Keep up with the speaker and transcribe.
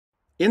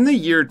In the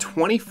year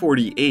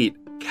 2048,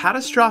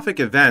 catastrophic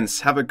events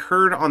have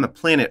occurred on the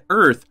planet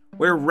Earth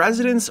where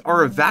residents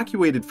are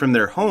evacuated from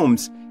their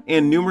homes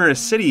and numerous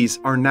cities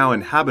are now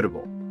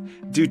inhabitable.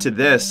 Due to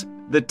this,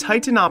 the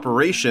Titan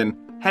operation,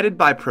 headed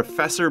by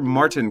Professor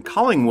Martin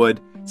Collingwood,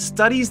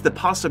 studies the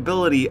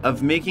possibility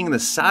of making the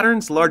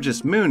Saturn's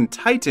largest moon,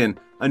 Titan,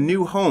 a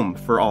new home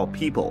for all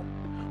people.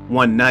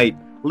 One night,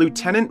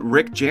 Lieutenant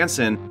Rick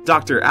Jansen,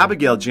 Dr.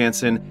 Abigail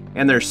Jansen,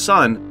 and their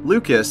son,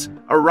 Lucas,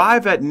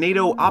 arrive at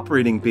NATO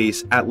operating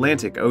base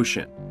Atlantic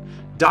Ocean.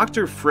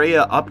 Dr.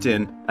 Freya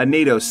Upton, a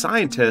NATO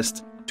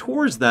scientist,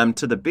 tours them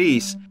to the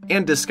base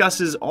and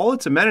discusses all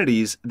its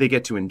amenities they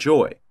get to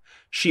enjoy.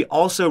 She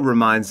also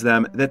reminds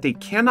them that they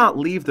cannot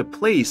leave the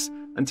place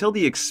until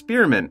the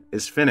experiment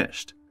is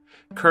finished.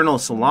 Colonel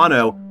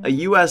Solano, a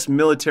U.S.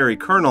 military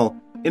colonel,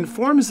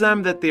 informs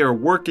them that they are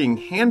working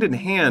hand in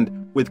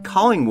hand with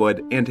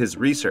Collingwood and his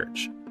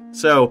research.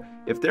 So,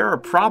 if there are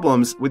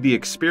problems with the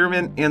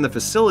experiment and the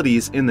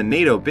facilities in the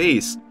NATO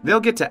base, they'll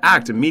get to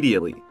act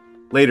immediately.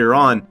 Later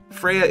on,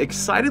 Freya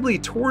excitedly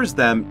tours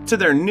them to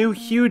their new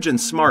huge and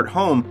smart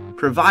home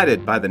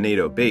provided by the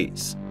NATO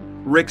base.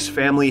 Rick's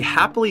family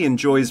happily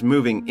enjoys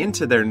moving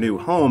into their new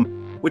home,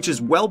 which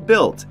is well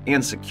built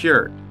and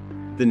secured.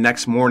 The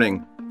next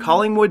morning,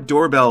 Collingwood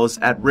doorbells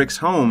at Rick's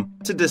home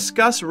to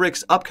discuss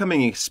Rick's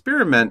upcoming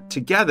experiment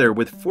together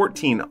with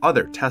 14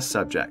 other test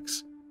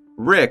subjects.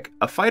 Rick,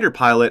 a fighter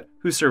pilot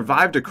who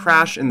survived a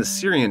crash in the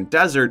Syrian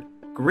desert,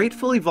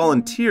 gratefully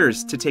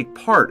volunteers to take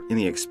part in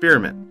the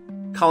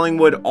experiment.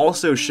 Collingwood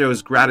also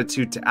shows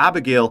gratitude to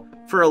Abigail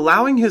for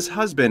allowing his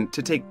husband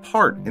to take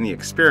part in the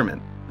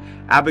experiment.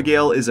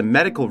 Abigail is a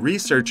medical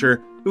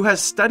researcher who has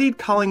studied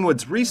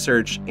Collingwood's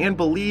research and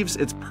believes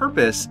its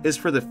purpose is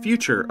for the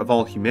future of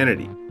all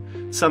humanity.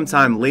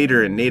 Sometime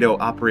later in NATO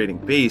operating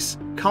base,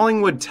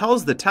 Collingwood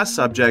tells the test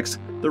subjects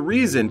the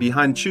reason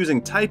behind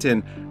choosing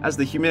Titan as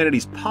the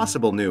humanity's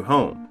possible new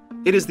home.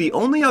 It is the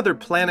only other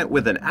planet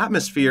with an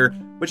atmosphere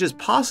which is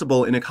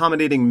possible in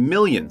accommodating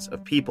millions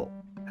of people.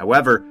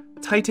 However,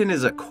 Titan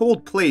is a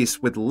cold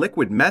place with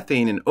liquid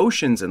methane in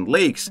oceans and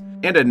lakes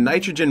and a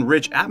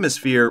nitrogen-rich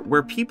atmosphere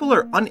where people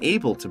are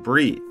unable to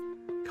breathe.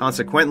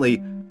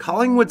 Consequently,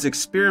 Collingwood's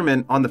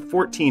experiment on the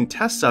 14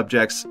 test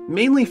subjects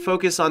mainly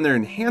focus on their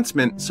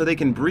enhancement so they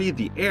can breathe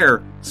the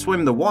air,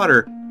 swim the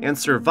water, and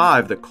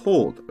survive the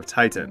cold of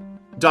Titan.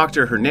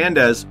 Dr.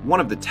 Hernandez, one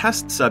of the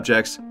test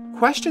subjects,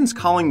 questions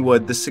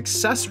Collingwood the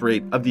success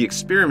rate of the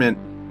experiment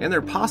and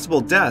their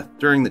possible death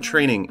during the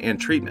training and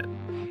treatment.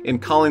 In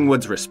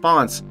Collingwood's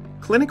response,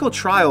 clinical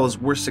trials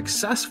were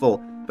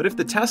successful, but if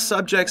the test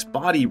subject's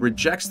body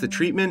rejects the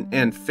treatment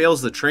and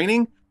fails the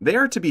training, they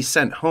are to be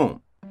sent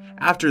home.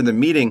 After the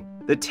meeting,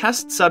 the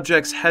test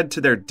subjects head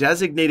to their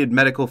designated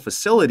medical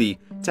facility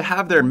to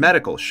have their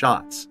medical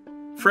shots.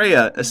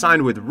 Freya,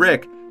 assigned with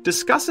Rick,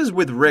 discusses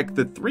with Rick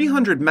the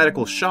 300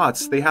 medical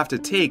shots they have to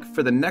take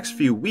for the next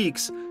few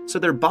weeks so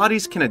their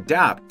bodies can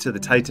adapt to the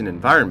Titan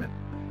environment.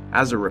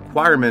 As a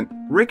requirement,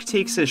 Rick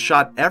takes his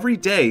shot every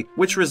day,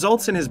 which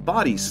results in his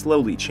body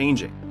slowly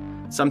changing.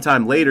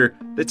 Sometime later,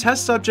 the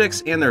test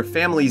subjects and their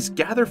families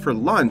gather for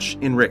lunch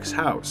in Rick's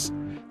house.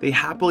 They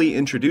happily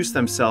introduce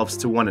themselves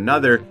to one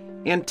another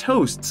and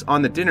toasts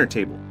on the dinner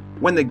table.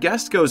 When the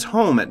guest goes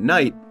home at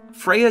night,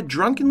 Freya,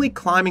 drunkenly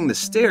climbing the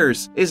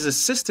stairs, is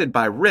assisted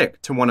by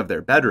Rick to one of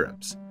their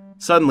bedrooms.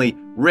 Suddenly,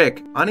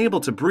 Rick, unable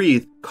to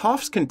breathe,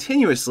 coughs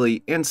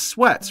continuously and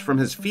sweats from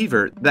his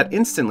fever that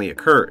instantly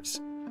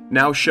occurs.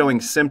 Now showing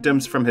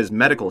symptoms from his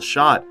medical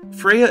shot,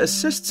 Freya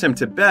assists him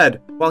to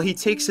bed while he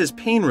takes his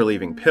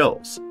pain-relieving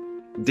pills.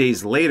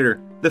 Days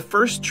later, the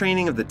first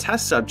training of the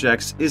test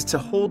subjects is to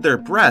hold their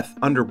breath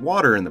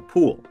underwater in the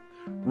pool.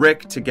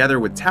 Rick, together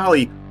with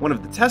Tally, one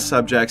of the test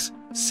subjects,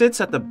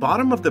 sits at the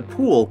bottom of the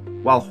pool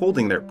while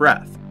holding their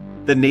breath.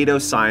 The NATO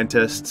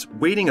scientists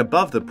waiting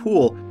above the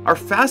pool are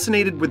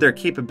fascinated with their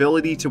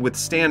capability to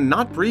withstand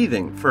not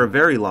breathing for a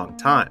very long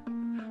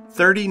time.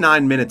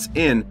 39 minutes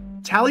in,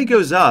 Tally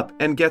goes up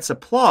and gets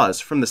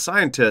applause from the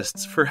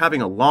scientists for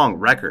having a long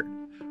record.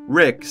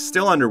 Rick,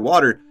 still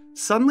underwater,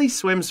 suddenly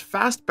swims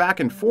fast back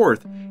and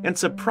forth and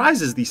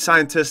surprises the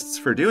scientists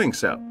for doing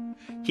so.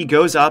 He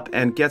goes up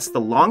and gets the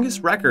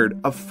longest record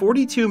of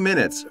 42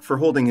 minutes for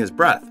holding his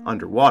breath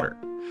underwater.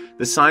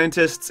 The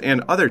scientists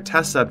and other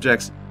test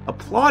subjects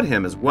applaud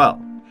him as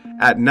well.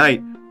 At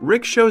night,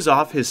 Rick shows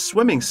off his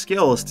swimming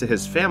skills to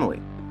his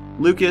family.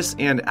 Lucas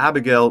and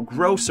Abigail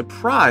grow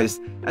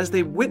surprised as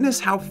they witness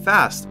how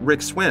fast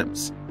Rick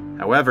swims.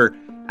 However,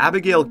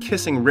 Abigail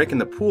kissing Rick in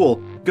the pool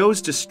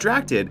goes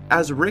distracted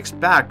as Rick's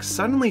back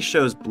suddenly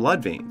shows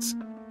blood veins.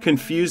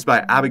 Confused by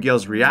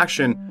Abigail's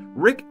reaction,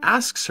 Rick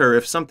asks her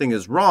if something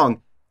is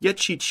wrong, yet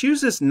she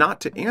chooses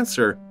not to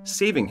answer,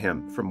 saving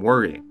him from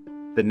worrying.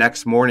 The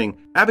next morning,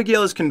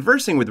 Abigail is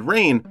conversing with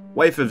Rain,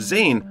 wife of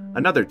Zane,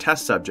 another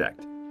test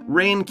subject.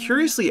 Rain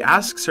curiously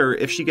asks her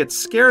if she gets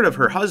scared of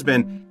her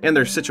husband and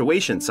their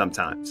situation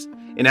sometimes.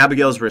 In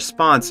Abigail's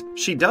response,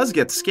 she does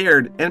get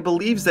scared and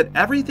believes that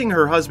everything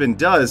her husband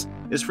does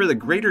is for the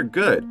greater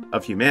good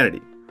of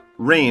humanity.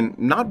 Rain,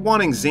 not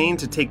wanting Zane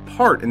to take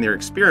part in their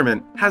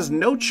experiment, has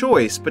no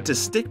choice but to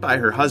stick by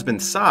her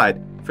husband's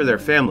side for their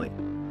family.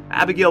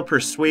 Abigail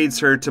persuades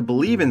her to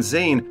believe in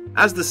Zane,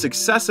 as the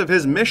success of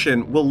his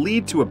mission will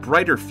lead to a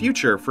brighter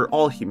future for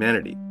all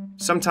humanity.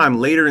 Sometime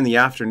later in the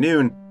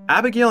afternoon,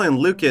 Abigail and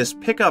Lucas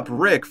pick up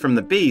Rick from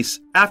the base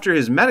after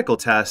his medical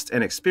test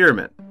and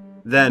experiment.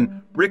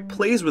 Then, Rick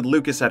plays with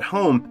Lucas at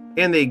home,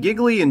 and they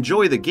giggly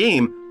enjoy the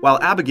game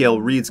while Abigail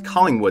reads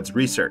Collingwood's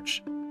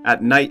research.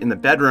 At night in the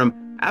bedroom,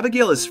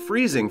 Abigail is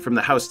freezing from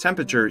the house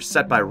temperature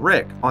set by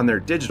Rick on their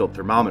digital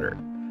thermometer.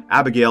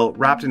 Abigail,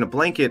 wrapped in a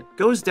blanket,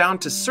 goes down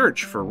to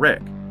search for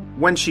Rick.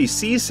 When she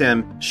sees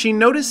him, she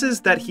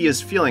notices that he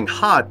is feeling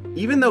hot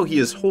even though he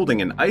is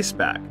holding an ice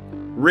bag.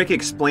 Rick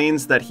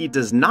explains that he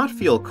does not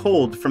feel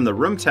cold from the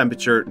room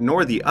temperature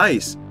nor the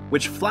ice,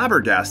 which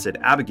flabbergasted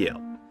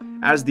Abigail.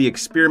 As the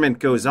experiment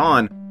goes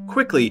on,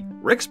 quickly,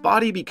 Rick's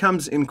body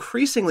becomes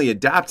increasingly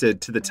adapted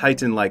to the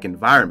Titan-like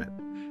environment.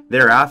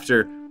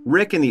 Thereafter,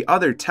 Rick and the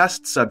other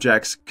test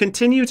subjects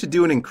continue to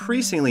do an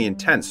increasingly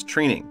intense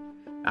training.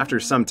 After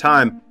some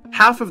time,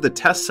 half of the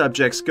test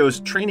subjects goes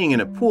training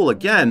in a pool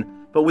again,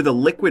 but with a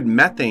liquid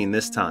methane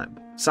this time.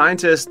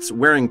 Scientists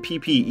wearing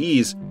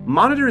PPEs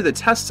monitor the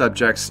test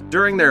subjects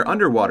during their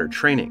underwater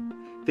training.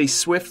 They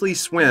swiftly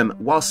swim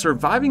while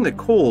surviving the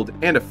cold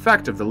and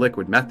effect of the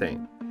liquid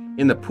methane.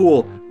 In the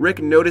pool,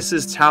 Rick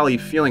notices Tally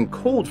feeling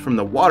cold from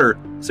the water,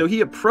 so he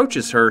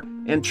approaches her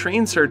and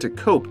trains her to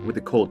cope with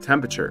the cold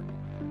temperature.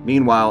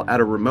 Meanwhile, at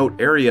a remote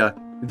area,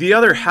 the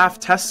other half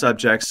test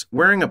subjects,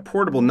 wearing a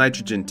portable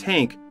nitrogen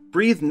tank,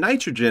 breathe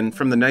nitrogen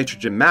from the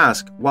nitrogen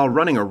mask while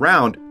running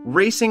around,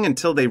 racing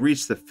until they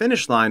reach the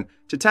finish line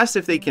to test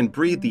if they can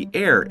breathe the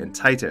air in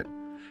Titan.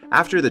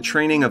 After the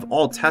training of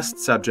all test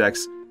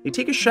subjects, they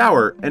take a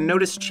shower and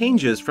notice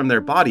changes from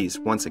their bodies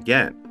once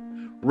again.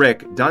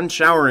 Rick, done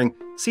showering,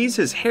 sees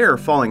his hair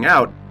falling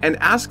out and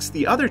asks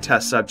the other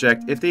test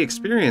subject if they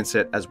experience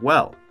it as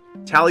well.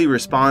 Tally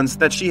responds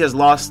that she has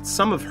lost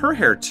some of her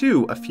hair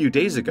too a few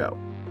days ago.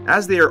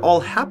 As they are all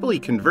happily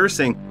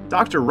conversing,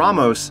 Dr.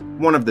 Ramos,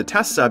 one of the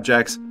test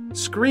subjects,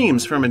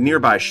 screams from a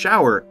nearby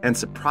shower and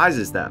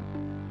surprises them.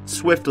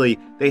 Swiftly,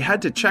 they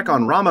head to check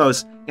on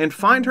Ramos and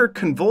find her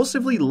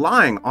convulsively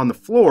lying on the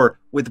floor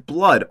with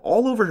blood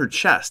all over her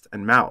chest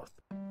and mouth.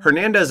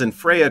 Hernandez and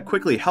Freya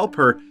quickly help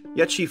her,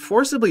 yet she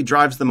forcibly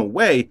drives them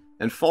away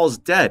and falls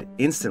dead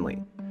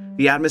instantly.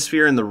 The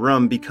atmosphere in the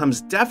room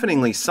becomes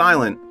deafeningly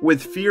silent,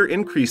 with fear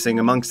increasing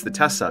amongst the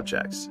test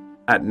subjects.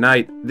 At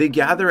night, they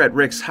gather at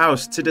Rick's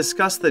house to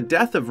discuss the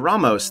death of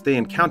Ramos they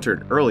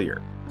encountered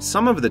earlier.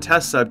 Some of the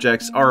test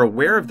subjects are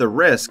aware of the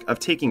risk of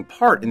taking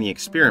part in the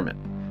experiment,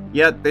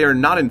 yet they are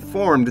not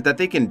informed that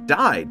they can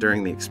die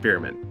during the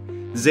experiment.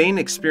 Zane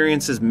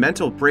experiences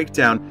mental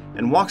breakdown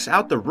and walks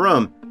out the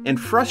room and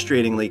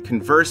frustratingly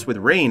converse with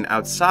Rain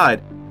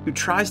outside, who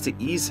tries to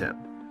ease him.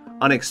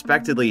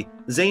 Unexpectedly,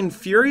 Zane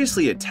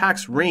furiously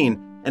attacks Rain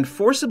and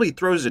forcibly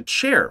throws a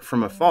chair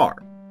from afar.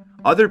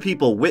 Other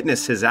people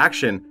witness his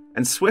action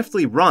and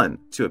swiftly run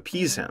to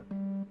appease him,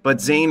 but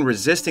Zane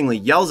resistingly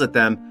yells at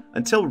them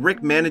until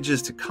Rick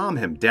manages to calm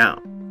him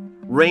down.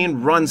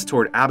 Rain runs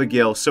toward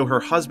Abigail so her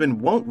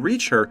husband won't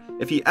reach her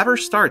if he ever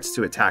starts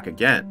to attack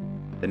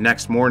again. The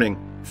next morning,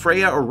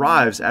 Freya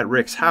arrives at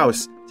Rick's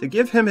house to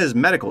give him his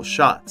medical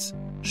shots.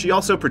 She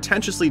also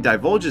pretentiously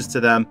divulges to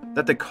them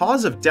that the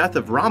cause of death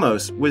of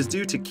Ramos was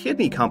due to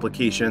kidney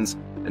complications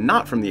and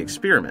not from the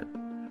experiment.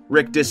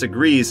 Rick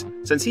disagrees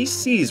since he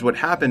sees what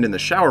happened in the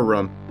shower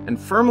room and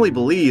firmly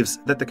believes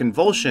that the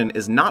convulsion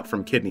is not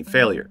from kidney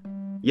failure.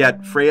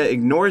 Yet Freya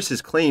ignores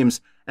his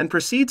claims and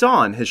proceeds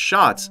on his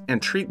shots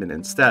and treatment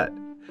instead.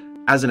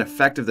 As an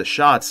effect of the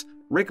shots,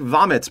 Rick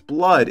vomits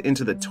blood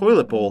into the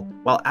toilet bowl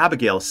while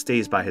Abigail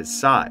stays by his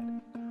side.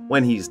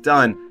 When he's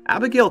done,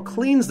 Abigail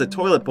cleans the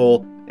toilet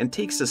bowl and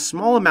takes a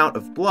small amount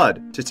of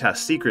blood to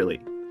test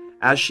secretly.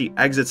 As she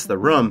exits the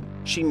room,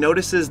 she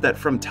notices that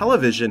from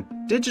television,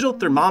 digital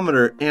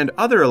thermometer, and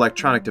other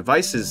electronic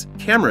devices,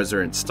 cameras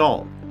are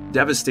installed.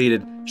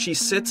 Devastated, she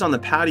sits on the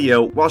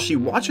patio while she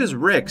watches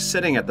Rick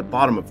sitting at the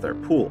bottom of their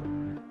pool.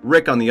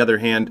 Rick, on the other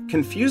hand,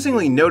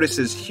 confusingly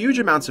notices huge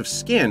amounts of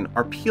skin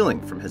are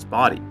peeling from his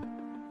body.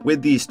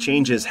 With these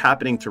changes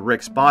happening to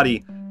Rick's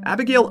body,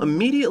 Abigail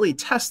immediately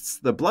tests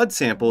the blood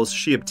samples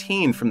she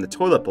obtained from the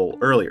toilet bowl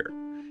earlier.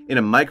 In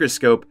a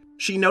microscope,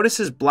 she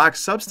notices black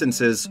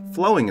substances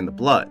flowing in the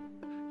blood.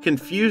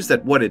 Confused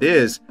at what it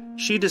is,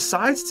 she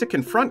decides to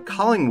confront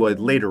Collingwood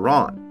later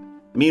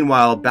on.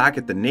 Meanwhile, back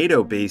at the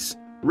NATO base,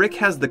 Rick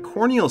has the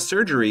corneal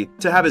surgery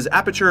to have his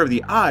aperture of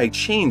the eye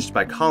changed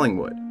by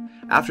Collingwood.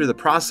 After the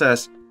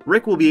process,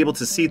 Rick will be able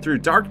to see through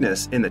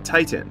darkness in the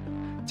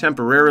Titan.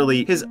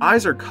 Temporarily, his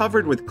eyes are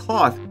covered with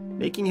cloth,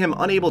 making him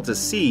unable to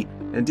see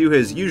and do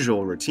his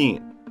usual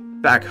routine.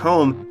 Back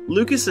home,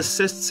 Lucas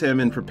assists him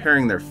in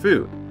preparing their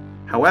food.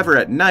 However,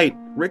 at night,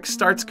 Rick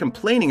starts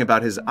complaining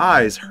about his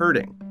eyes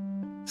hurting.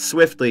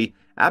 Swiftly,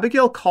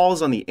 Abigail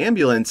calls on the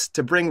ambulance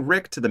to bring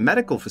Rick to the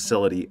medical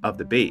facility of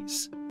the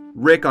base.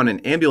 Rick, on an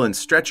ambulance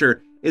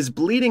stretcher, is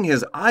bleeding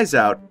his eyes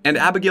out, and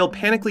Abigail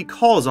panically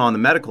calls on the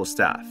medical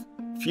staff.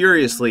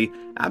 Furiously,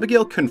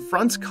 Abigail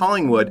confronts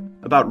Collingwood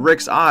about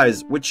Rick's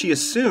eyes, which she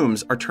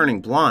assumes are turning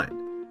blind.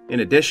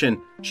 In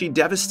addition, she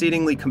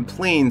devastatingly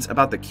complains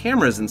about the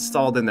cameras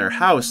installed in their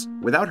house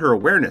without her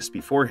awareness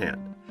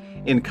beforehand.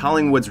 In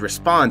Collingwood's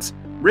response,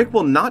 Rick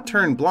will not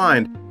turn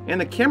blind,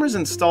 and the cameras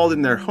installed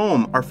in their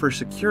home are for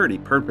security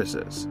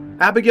purposes.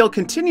 Abigail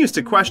continues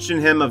to question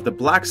him of the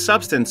black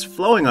substance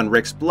flowing on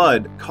Rick's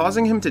blood,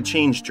 causing him to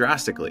change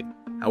drastically.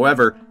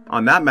 However,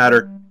 on that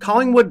matter,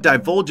 Collingwood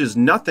divulges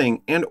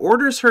nothing and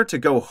orders her to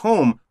go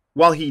home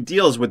while he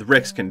deals with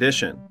Rick's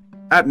condition.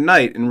 At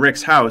night in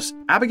Rick's house,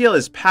 Abigail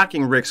is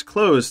packing Rick's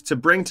clothes to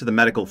bring to the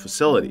medical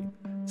facility.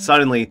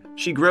 Suddenly,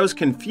 she grows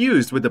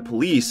confused with the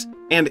police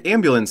and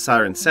ambulance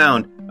siren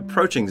sound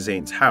approaching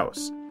Zane's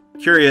house.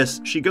 Curious,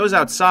 she goes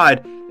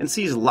outside and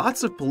sees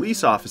lots of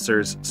police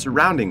officers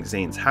surrounding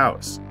Zane's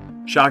house.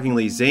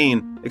 Shockingly,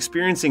 Zane,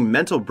 experiencing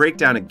mental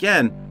breakdown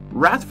again,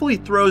 wrathfully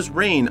throws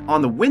rain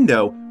on the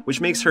window,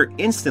 which makes her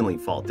instantly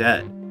fall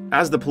dead.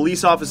 As the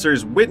police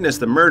officers witness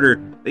the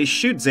murder, they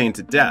shoot Zane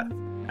to death.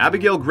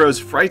 Abigail grows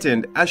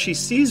frightened as she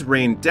sees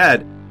Rain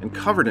dead and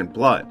covered in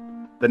blood.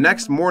 The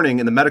next morning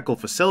in the medical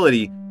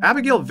facility,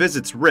 Abigail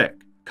visits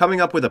Rick. Coming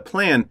up with a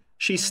plan,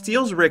 she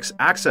steals Rick's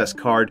access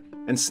card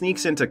and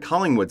sneaks into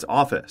Collingwood's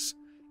office.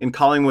 In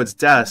Collingwood's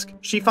desk,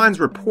 she finds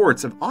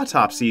reports of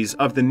autopsies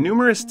of the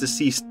numerous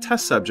deceased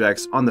test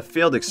subjects on the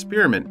failed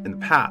experiment in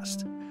the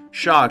past.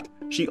 Shocked,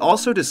 she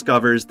also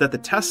discovers that the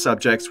test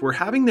subjects were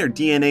having their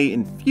DNA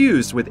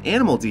infused with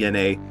animal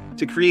DNA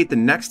to create the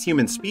next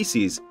human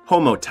species,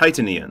 Homo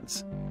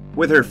titanians.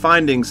 With her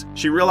findings,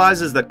 she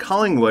realizes that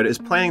Collingwood is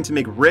planning to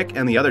make Rick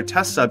and the other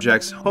test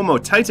subjects Homo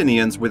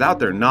titanians without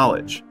their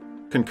knowledge.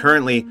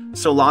 Concurrently,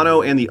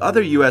 Solano and the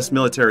other US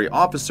military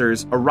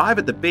officers arrive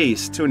at the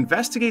base to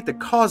investigate the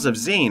cause of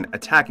Zane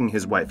attacking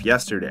his wife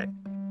yesterday.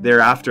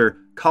 Thereafter,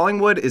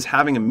 Collingwood is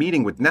having a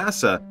meeting with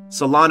NASA,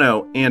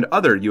 Solano, and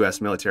other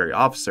US military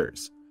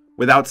officers.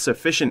 Without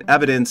sufficient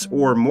evidence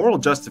or moral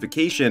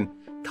justification,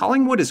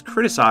 Collingwood is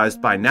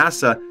criticized by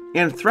NASA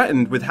and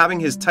threatened with having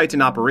his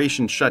Titan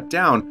operation shut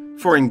down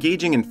for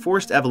engaging in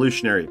forced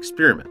evolutionary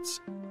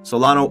experiments.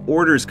 Solano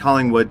orders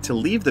Collingwood to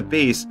leave the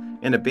base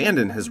and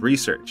abandon his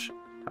research.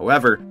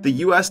 However, the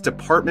US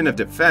Department of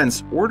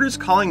Defense orders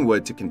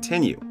Collingwood to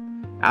continue.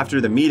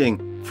 After the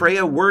meeting,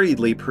 Freya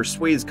worriedly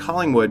persuades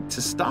Collingwood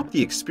to stop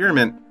the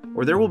experiment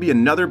or there will be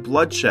another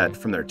bloodshed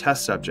from their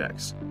test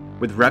subjects.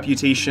 With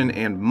reputation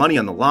and money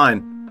on the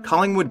line,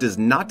 Collingwood does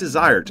not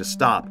desire to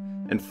stop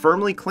and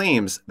firmly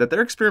claims that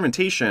their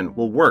experimentation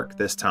will work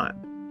this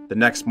time. The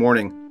next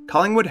morning,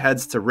 Collingwood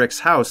heads to Rick's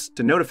house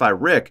to notify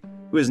Rick,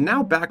 who is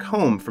now back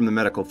home from the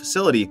medical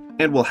facility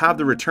and will have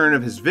the return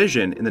of his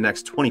vision in the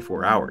next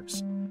 24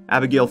 hours.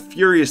 Abigail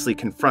furiously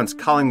confronts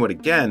Collingwood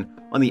again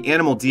on the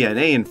animal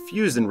DNA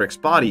infused in Rick's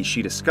body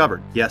she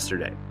discovered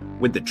yesterday.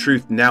 With the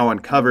truth now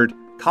uncovered,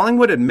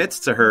 Collingwood admits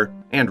to her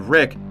and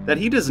Rick that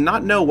he does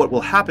not know what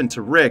will happen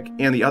to Rick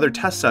and the other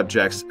test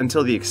subjects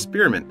until the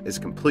experiment is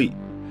complete.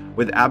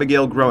 With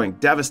Abigail growing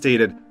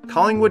devastated,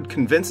 Collingwood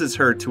convinces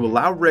her to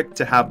allow Rick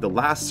to have the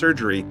last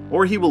surgery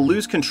or he will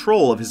lose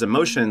control of his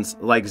emotions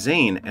like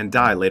Zane and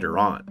die later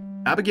on.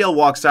 Abigail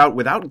walks out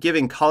without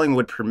giving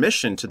Collingwood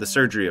permission to the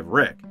surgery of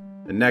Rick.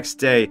 The next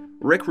day,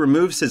 Rick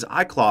removes his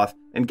eye cloth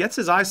and gets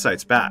his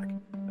eyesight back.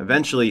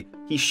 Eventually,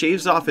 he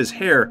shaves off his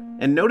hair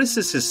and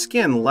notices his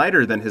skin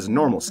lighter than his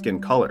normal skin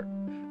color.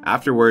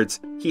 Afterwards,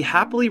 he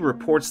happily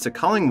reports to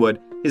Collingwood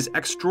his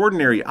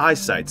extraordinary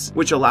eyesight,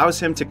 which allows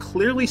him to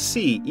clearly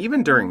see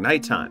even during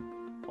nighttime.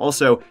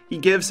 Also, he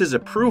gives his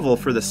approval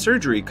for the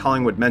surgery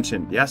Collingwood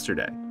mentioned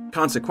yesterday.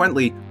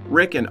 Consequently,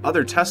 Rick and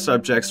other test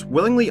subjects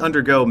willingly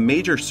undergo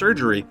major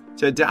surgery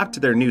to adapt to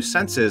their new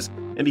senses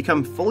and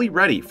become fully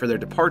ready for their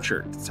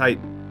departure to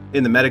Titan.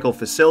 In the medical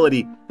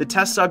facility, the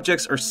test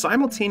subjects are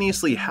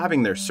simultaneously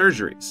having their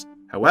surgeries.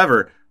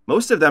 However,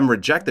 most of them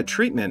reject the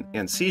treatment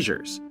and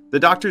seizures. The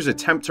doctors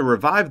attempt to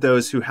revive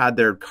those who had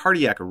their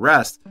cardiac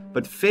arrest,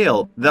 but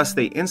fail, thus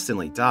they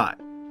instantly die.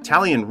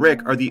 Tally and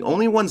Rick are the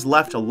only ones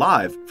left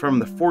alive from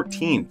the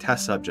 14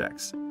 test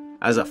subjects.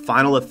 As a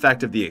final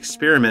effect of the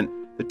experiment,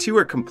 the two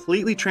are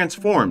completely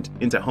transformed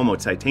into Homo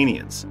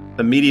titanians.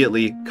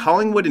 Immediately,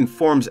 Collingwood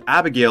informs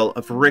Abigail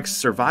of Rick's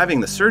surviving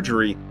the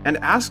surgery and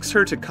asks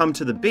her to come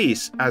to the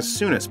base as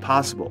soon as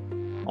possible.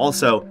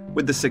 Also,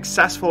 with the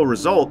successful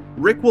result,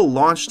 Rick will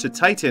launch to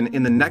Titan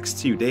in the next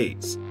 2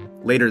 days.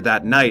 Later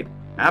that night,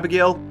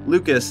 Abigail,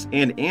 Lucas,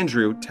 and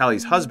Andrew,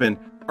 Tally's husband,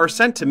 are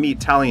sent to meet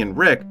Tally and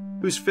Rick,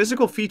 whose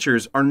physical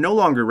features are no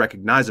longer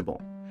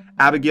recognizable.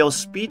 Abigail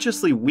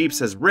speechlessly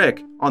weeps as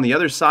Rick, on the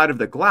other side of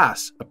the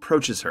glass,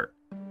 approaches her.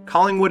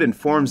 Collingwood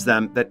informs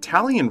them that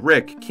Tally and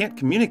Rick can't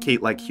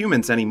communicate like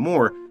humans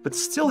anymore, but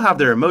still have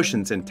their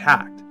emotions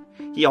intact.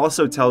 He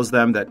also tells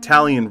them that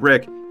Tally and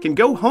Rick can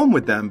go home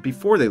with them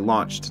before they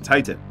launch to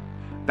Titan.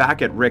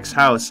 Back at Rick's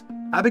house,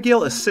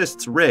 Abigail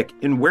assists Rick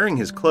in wearing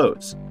his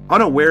clothes.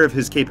 Unaware of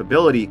his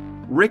capability,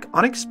 Rick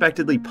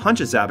unexpectedly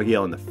punches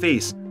Abigail in the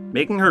face,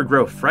 making her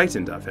grow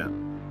frightened of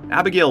him.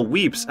 Abigail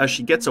weeps as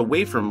she gets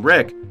away from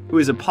Rick, who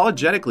is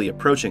apologetically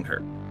approaching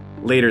her.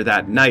 Later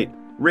that night,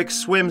 Rick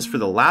swims for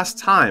the last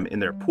time in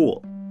their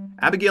pool.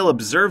 Abigail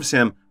observes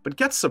him, but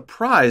gets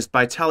surprised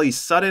by Tally's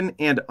sudden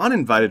and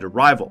uninvited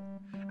arrival.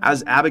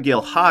 As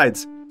Abigail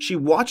hides, she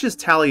watches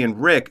Tally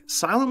and Rick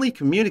silently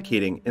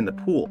communicating in the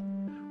pool.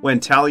 When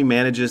Tally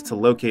manages to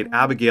locate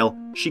Abigail,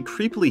 she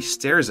creepily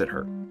stares at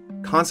her.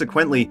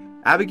 Consequently,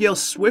 Abigail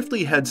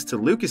swiftly heads to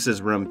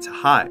Lucas's room to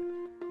hide.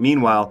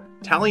 Meanwhile,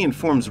 Tally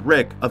informs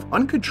Rick of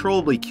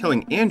uncontrollably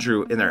killing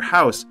Andrew in their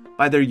house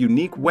by their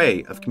unique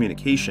way of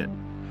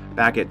communication.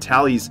 Back at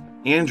Tally's,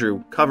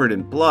 Andrew, covered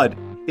in blood,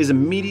 is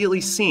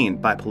immediately seen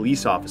by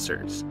police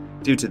officers.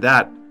 Due to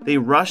that, they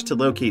rush to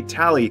locate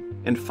Tally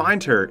and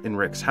find her in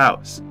Rick's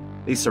house.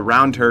 They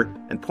surround her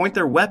and point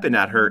their weapon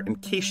at her in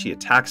case she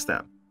attacks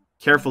them.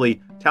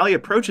 Carefully, Tally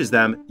approaches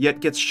them, yet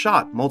gets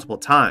shot multiple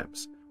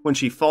times. When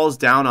she falls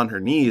down on her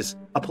knees,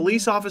 a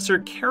police officer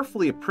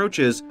carefully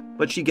approaches,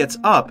 but she gets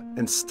up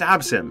and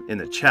stabs him in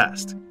the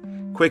chest.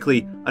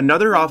 Quickly,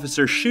 another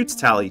officer shoots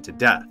Tally to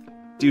death.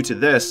 Due to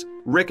this,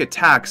 Rick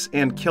attacks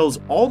and kills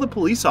all the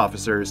police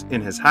officers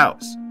in his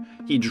house.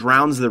 He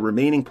drowns the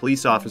remaining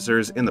police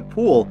officers in the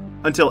pool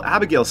until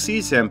Abigail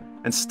sees him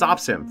and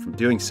stops him from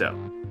doing so.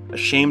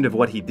 Ashamed of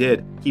what he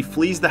did, he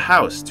flees the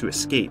house to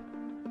escape.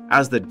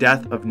 As the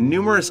death of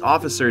numerous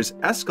officers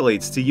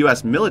escalates to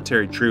US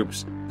military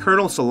troops,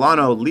 Colonel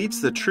Solano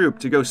leads the troop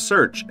to go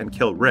search and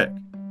kill Rick.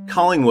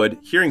 Collingwood,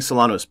 hearing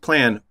Solano's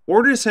plan,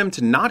 orders him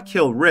to not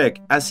kill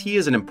Rick as he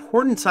is an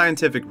important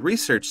scientific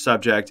research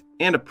subject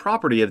and a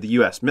property of the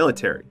US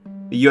military.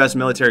 The US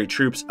military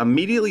troops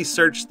immediately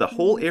search the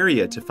whole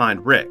area to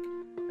find Rick.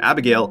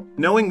 Abigail,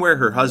 knowing where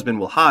her husband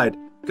will hide,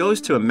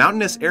 goes to a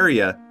mountainous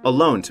area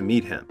alone to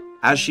meet him.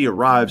 As she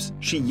arrives,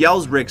 she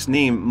yells Rick's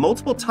name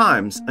multiple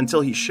times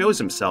until he shows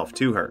himself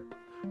to her.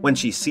 When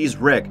she sees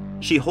Rick,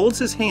 she holds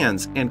his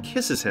hands and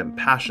kisses him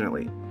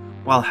passionately.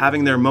 While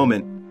having their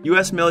moment,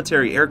 US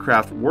military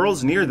aircraft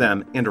whirls near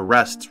them and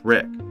arrests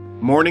Rick.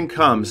 Morning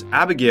comes,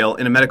 Abigail,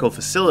 in a medical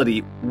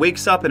facility,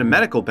 wakes up in a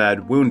medical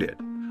bed wounded.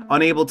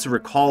 Unable to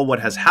recall what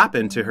has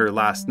happened to her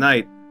last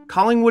night,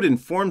 Collingwood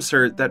informs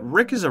her that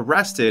Rick is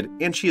arrested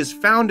and she is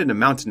found in a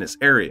mountainous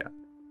area.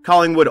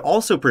 Collingwood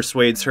also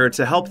persuades her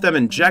to help them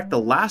inject the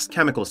last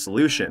chemical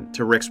solution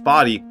to Rick's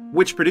body,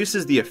 which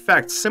produces the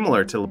effect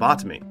similar to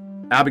lobotomy.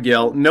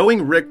 Abigail,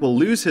 knowing Rick will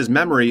lose his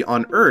memory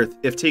on Earth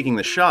if taking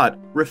the shot,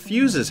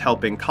 refuses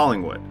helping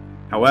Collingwood.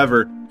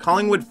 However,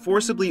 Collingwood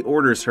forcibly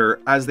orders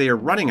her as they are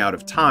running out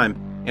of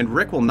time, and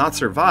Rick will not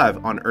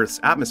survive on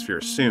Earth's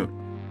atmosphere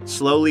soon.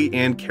 Slowly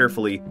and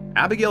carefully,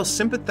 Abigail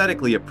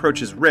sympathetically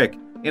approaches Rick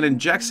and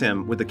injects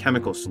him with the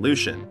chemical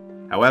solution.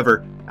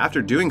 However,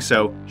 after doing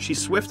so, she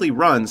swiftly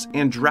runs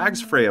and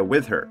drags Freya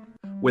with her.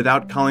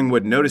 Without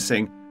Collingwood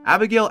noticing,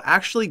 Abigail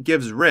actually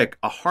gives Rick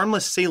a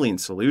harmless saline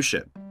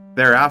solution.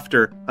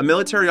 Thereafter, a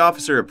military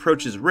officer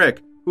approaches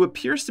Rick, who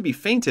appears to be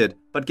fainted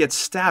but gets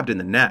stabbed in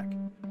the neck.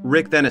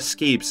 Rick then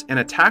escapes and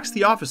attacks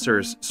the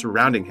officers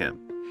surrounding him.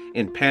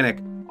 In panic,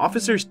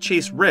 officers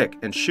chase Rick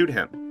and shoot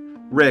him.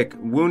 Rick,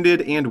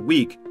 wounded and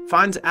weak,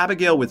 finds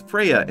Abigail with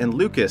Freya and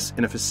Lucas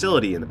in a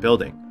facility in the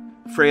building.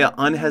 Freya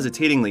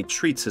unhesitatingly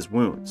treats his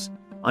wounds.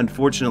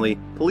 Unfortunately,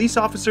 police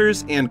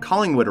officers and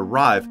Collingwood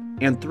arrive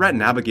and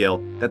threaten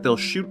Abigail that they'll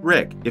shoot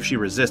Rick if she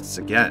resists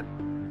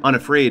again.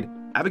 Unafraid,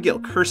 Abigail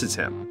curses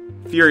him.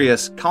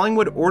 Furious,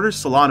 Collingwood orders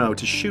Solano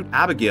to shoot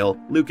Abigail,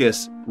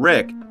 Lucas,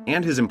 Rick,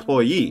 and his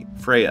employee,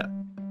 Freya.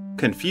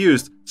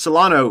 Confused,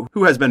 Solano,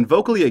 who has been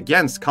vocally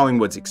against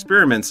Collingwood's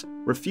experiments,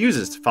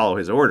 refuses to follow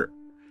his order.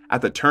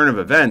 At the turn of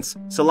events,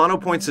 Solano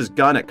points his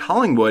gun at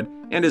Collingwood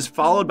and is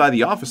followed by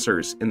the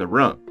officers in the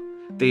room.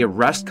 They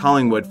arrest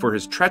Collingwood for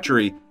his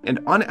treachery and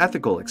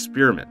unethical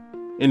experiment.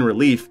 In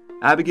relief,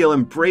 Abigail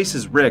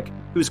embraces Rick,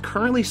 who's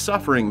currently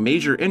suffering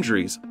major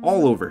injuries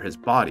all over his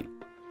body.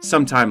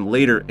 Sometime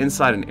later,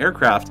 inside an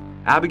aircraft,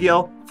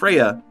 Abigail,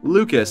 Freya,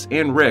 Lucas,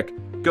 and Rick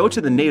go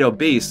to the NATO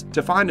base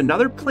to find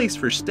another place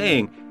for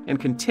staying and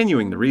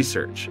continuing the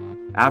research.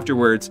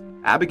 Afterwards,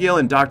 Abigail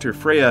and Dr.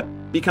 Freya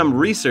become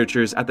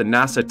researchers at the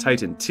NASA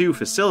Titan II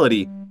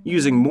facility,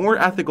 using more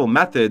ethical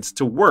methods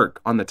to work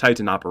on the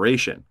Titan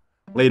operation.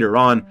 Later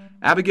on,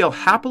 Abigail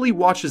happily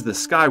watches the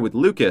sky with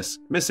Lucas,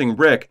 missing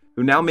Rick,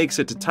 who now makes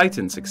it to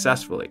Titan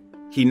successfully.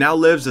 He now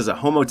lives as a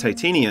Homo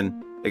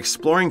Titanian,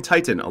 exploring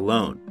Titan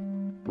alone.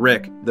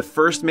 Rick, the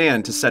first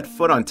man to set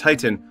foot on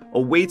Titan,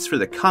 awaits for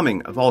the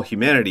coming of all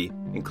humanity,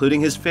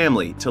 including his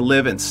family, to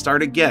live and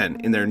start again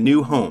in their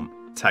new home,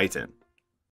 Titan.